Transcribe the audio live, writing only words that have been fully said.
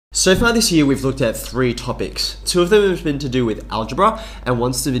So far this year, we've looked at 3 topics. 2 of them have been to do with algebra, and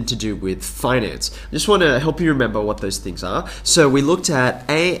one's been to do with finance. I just want to help you remember what those things are. So we looked at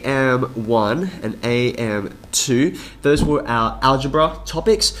AM1 and AM2. Those were our algebra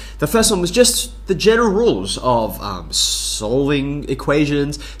topics. The first one was just the general rules of solving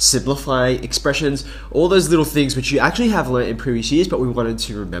equations, simplifying expressions, all those little things which you actually have learned in previous years, but we wanted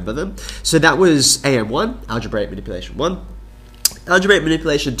to remember them. So that was AM1, Algebraic Manipulation 1. Algebraic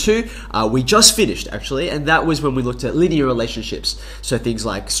Manipulation 2, we just finished actually, and that was when we looked at linear relationships. So things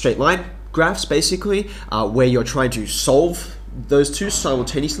like straight line graphs, basically, where you're trying to solve those two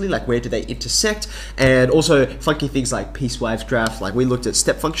simultaneously, like where do they intersect, and also funky things like piecewise graphs, like we looked at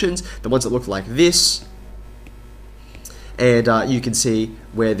step functions, the ones that look like this, and you can see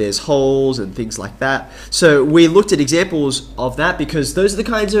where there's holes and things like that. So we looked at examples of that because those are the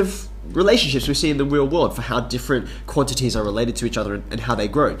kinds of relationships we see in the real world for how different quantities are related to each other and how they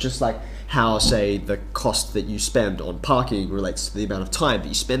grow. Just like how, say, the cost that you spend on parking relates to the amount of time that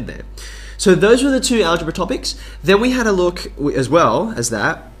you spend there. So those were the 2 algebra topics. Then we had a look as well as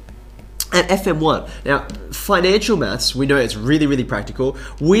that at FM1. Now, financial maths, we know it's really, really practical.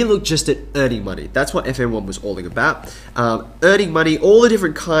 We looked just at earning money. That's what FM1 was all about. Earning money, all the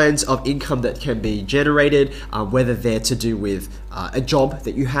different kinds of income that can be generated, whether they're to do with a job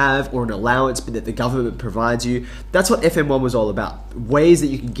that you have or an allowance that the government provides you. That's what FM1 was all about. Ways that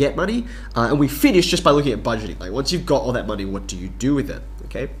you can get money. And we finished just by looking at budgeting. Like, once you've got all that money, what do you do with it?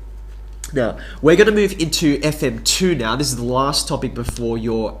 Okay. Now, we're going to move into FM2 now. This is the last topic before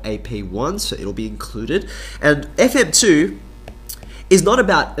your AP1, so it'll be included. And FM2 is not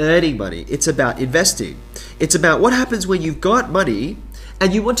about earning money, it's about investing. It's about what happens when you've got money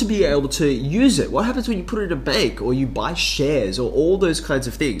and you want to be able to use it. What happens when you put it in a bank or you buy shares or all those kinds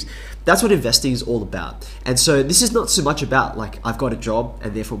of things? That's what investing is all about. And so this is not so much about like, I've got a job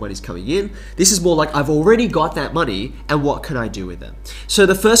and therefore money's coming in. This is more like, I've already got that money and what can I do with it? So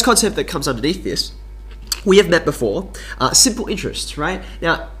the first concept that comes underneath this, we have met before, simple interest, right?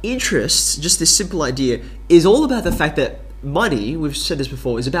 Now, interest, just this simple idea, is all about the fact that money, we've said this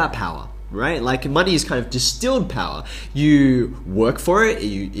before, is about power. Right? Like money is kind of distilled power. You work for it,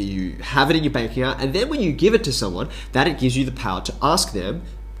 you have it in your bank account, and then when you give it to someone, that it gives you the power to ask them,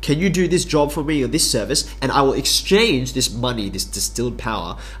 can you do this job for me or this service, and I will exchange this money, this distilled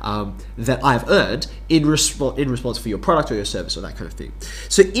power that I've earned in response for your product or your service or that kind of thing.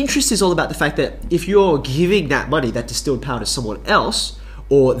 So interest is all about the fact that if you're giving that money, that distilled power to someone else,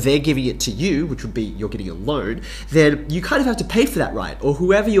 or they're giving it to you, which would be you're getting a loan, then you kind of have to pay for that right, or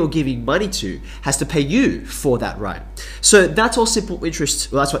whoever you're giving money to has to pay you for that right. So that's all simple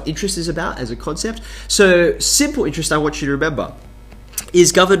interest. Well, that's what interest is about as a concept. So simple interest, I want you to remember,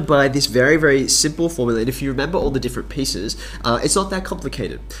 is governed by this very, very simple formula. And if you remember all the different pieces, it's not that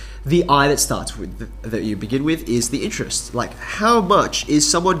complicated. The I that starts with, that you begin with, is the interest. Like, how much is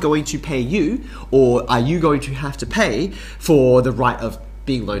someone going to pay you, or are you going to have to pay for the right of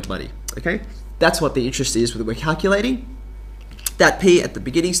being loaned money? Okay, that's what the interest is that we're calculating. That P at the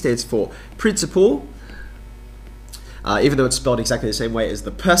beginning stands for principal. Even though it's spelled exactly the same way as the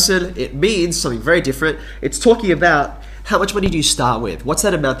person, it means something very different. It's talking about how much money do you start with? What's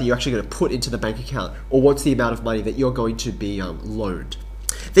that amount that you're actually going to put into the bank account? Or what's the amount of money that you're going to be loaned?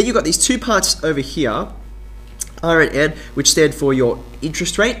 Then you've got these 2 parts over here, R and N, which stand for your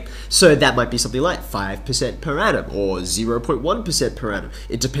interest rate. So that might be something like 5% per annum or 0.1% per annum.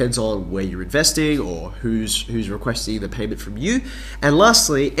 It depends on where you're investing or who's requesting the payment from you. And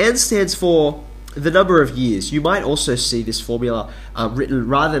lastly, N stands for the number of years. You might also see this formula written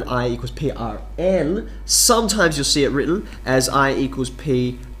rather than I equals PRN. Sometimes you'll see it written as I equals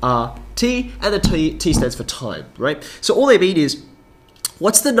PRT, and the T stands for time, right? So all they mean is,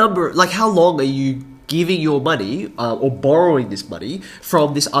 what's the number, like how long are you giving your money or borrowing this money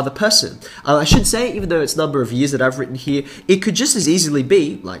from this other person? I should say, even though it's number of years that I've written here, it could just as easily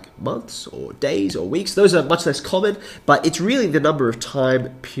be like months or days or weeks. Those are much less common, but it's really the number of time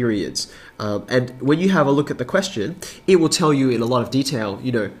periods. And when you have a look at the question, it will tell you in a lot of detail,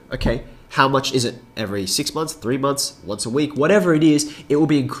 you know, okay, how much is it every 6 months, 3 months, once a week, whatever it is, it will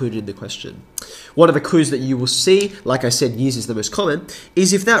be included in the question. One of the clues that you will see, like I said, years is the most common,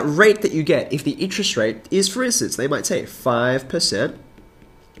 is if that rate that you get, if the interest rate is, for instance, they might say 5%,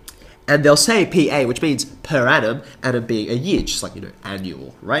 and they'll say PA, which means per annum, annum being a year, just like, you know,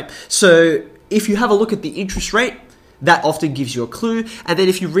 annual, right? So if you have a look at the interest rate, that often gives you a clue, and then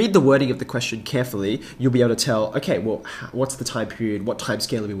if you read the wording of the question carefully, you'll be able to tell, okay, well, what's the time period, what time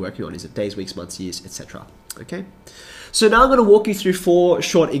scale are we working on? Is it days, weeks, months, years, etc.? Okay. So now I'm going to walk you through 4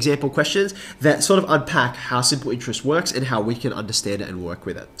 short example questions that sort of unpack how simple interest works and how we can understand it and work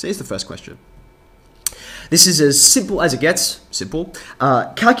with it. So here's the first question. This is as simple as it gets. Simple.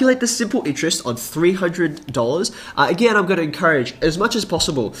 Calculate the simple interest on $300. Again, I'm going to encourage as much as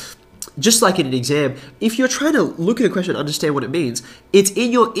possible, just like in an exam, if you're trying to look at a question and understand what it means, it's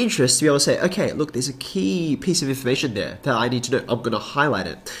in your interest to be able to say, okay, look, there's a key piece of information there that I need to know. I'm going to highlight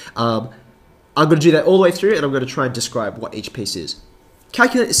it. I'm going to do that all the way through, and I'm going to try and describe what each piece is.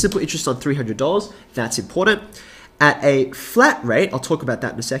 Calculate the simple interest on $300. That's important. At a flat rate, I'll talk about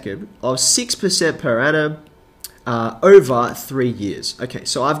that in a second, of 6% per annum over 3 years. Okay,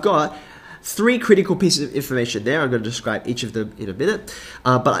 so I've got 3 critical pieces of information there. I'm going to describe each of them in a minute.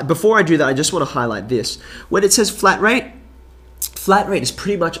 But before I do that, I just want to highlight this. When it says flat rate is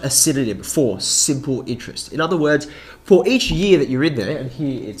pretty much a synonym for simple interest. In other words, for each year that you're in there, and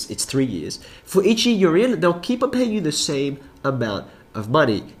here it's 3 years, for each year you're in, they'll keep on paying you the same amount of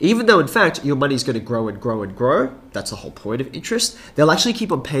money. Even though, in fact, your money is going to grow and grow and grow, that's the whole point of interest, they'll actually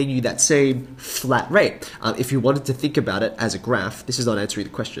keep on paying you that same flat rate. If you wanted to think about it as a graph, this is not answering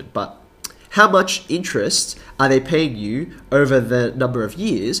the question, but how much interest are they paying you over the number of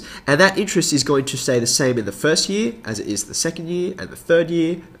years? And that interest is going to stay the same in the first year as it is the second year and the third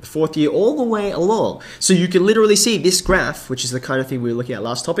year, the fourth year, all the way along. So you can literally see this graph, which is the kind of thing we were looking at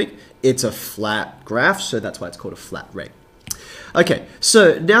last topic. It's a flat graph, so that's why it's called a flat rate. Okay,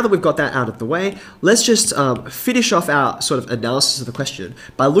 so now that we've got that out of the way, let's just finish off our sort of analysis of the question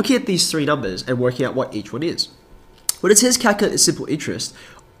by looking at these 3 numbers and working out what each one is. When it says calculate the simple interest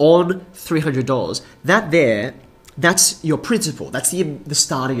on $300, that's your principal. That's the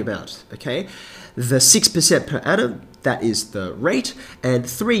starting amount, okay? The 6% per annum, that is the rate, and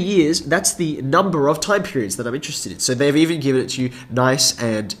 3 years, that's the number of time periods that I'm interested in. So they've even given it to you nice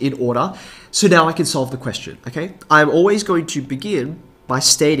and in order. So now I can solve the question, okay? I'm always going to begin by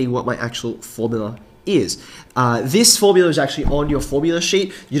stating what my actual formula is. This formula is actually on your formula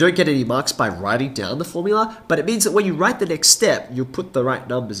sheet. You don't get any marks by writing down the formula, but it means that when you write the next step, you'll put the right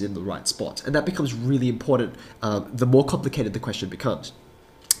numbers in the right spot. And that becomes really important the more complicated the question becomes.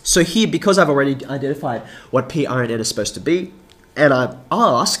 So here, because I've already identified what P, R, and N are supposed to be, and I've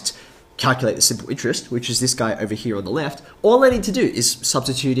asked, calculate the simple interest, which is this guy over here on the left, all I need to do is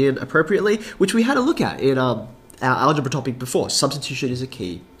substitute in appropriately, which we had a look at in our algebra topic before. Substitution is a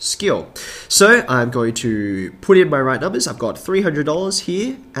key skill. So I'm going to put in my right numbers. I've got $300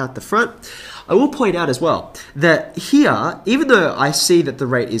 here out the front. I will point out as well that here, even though I see that the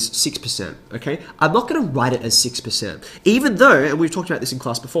rate is 6%, okay, I'm not going to write it as 6%. Even though, and we've talked about this in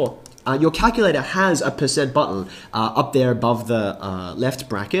class before, your calculator has a percent button up there above the left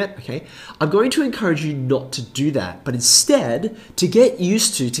bracket, okay? I'm going to encourage you not to do that, but instead to get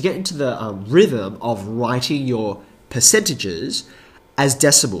into the rhythm of writing your percentages as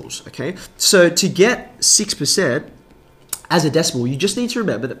decimals, okay? So to get 6% as a decimal, you just need to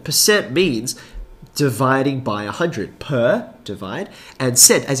remember that percent means dividing by 100, per, divide, and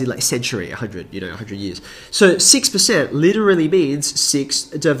cent, as in like century, 100, 100 years. So 6% literally means 6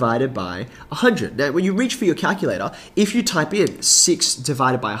 divided by 100. Now, when you reach for your calculator, if you type in 6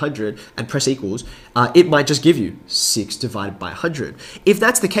 divided by 100 and press equals, it might just give you 6 divided by 100. If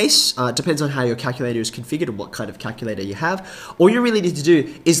that's the case, it depends on how your calculator is configured and what kind of calculator you have. All you really need to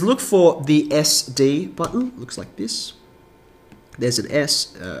do is look for the SD button, looks like this. There's an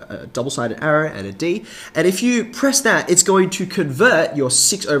S, a double-sided arrow, and a D. And if you press that, it's going to convert your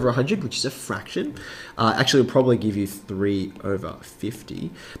 6 over 100, which is a fraction. Actually, it'll probably give you 3 over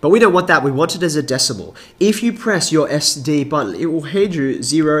 50. But we don't want that. We want it as a decimal. If you press your SD button, it will hand you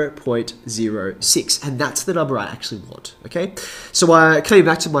 0.06. And that's the number I actually want, okay? So coming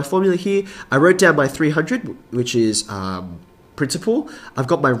back to my formula here, I wrote down my 300, which is principal. I've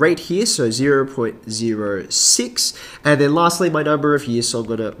got my rate here, so 0.06, and then lastly my number of years, so I'm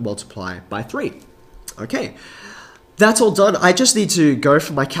going to multiply by 3. Okay, that's all done. I just need to go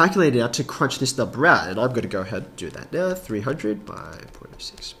for my calculator now to crunch this number out, and I'm going to go ahead and do that now. 300 by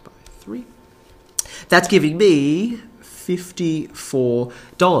 0.06 by 3. That's giving me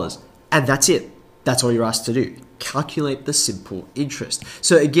 $54, and that's it. That's all you're asked to do. Calculate the simple interest.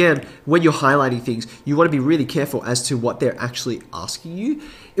 So again, when you're highlighting things, you want to be really careful as to what they're actually asking you.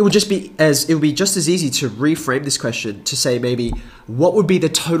 It will be just as easy to reframe this question to say maybe what would be the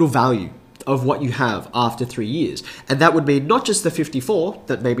total value of what you have after 3 years, and that would mean not just the 54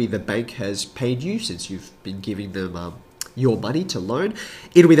 that maybe the bank has paid you since you've been giving them your money to loan.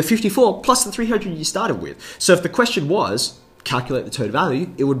 It'll be the 54 plus the 300 you started with. So if the question was calculate the total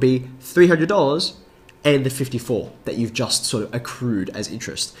value, it would be $300 and the 54 that you've just sort of accrued as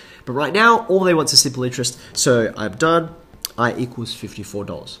interest. But right now, all they want is simple interest. So I'm done. I equals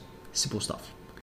 $54. Simple stuff.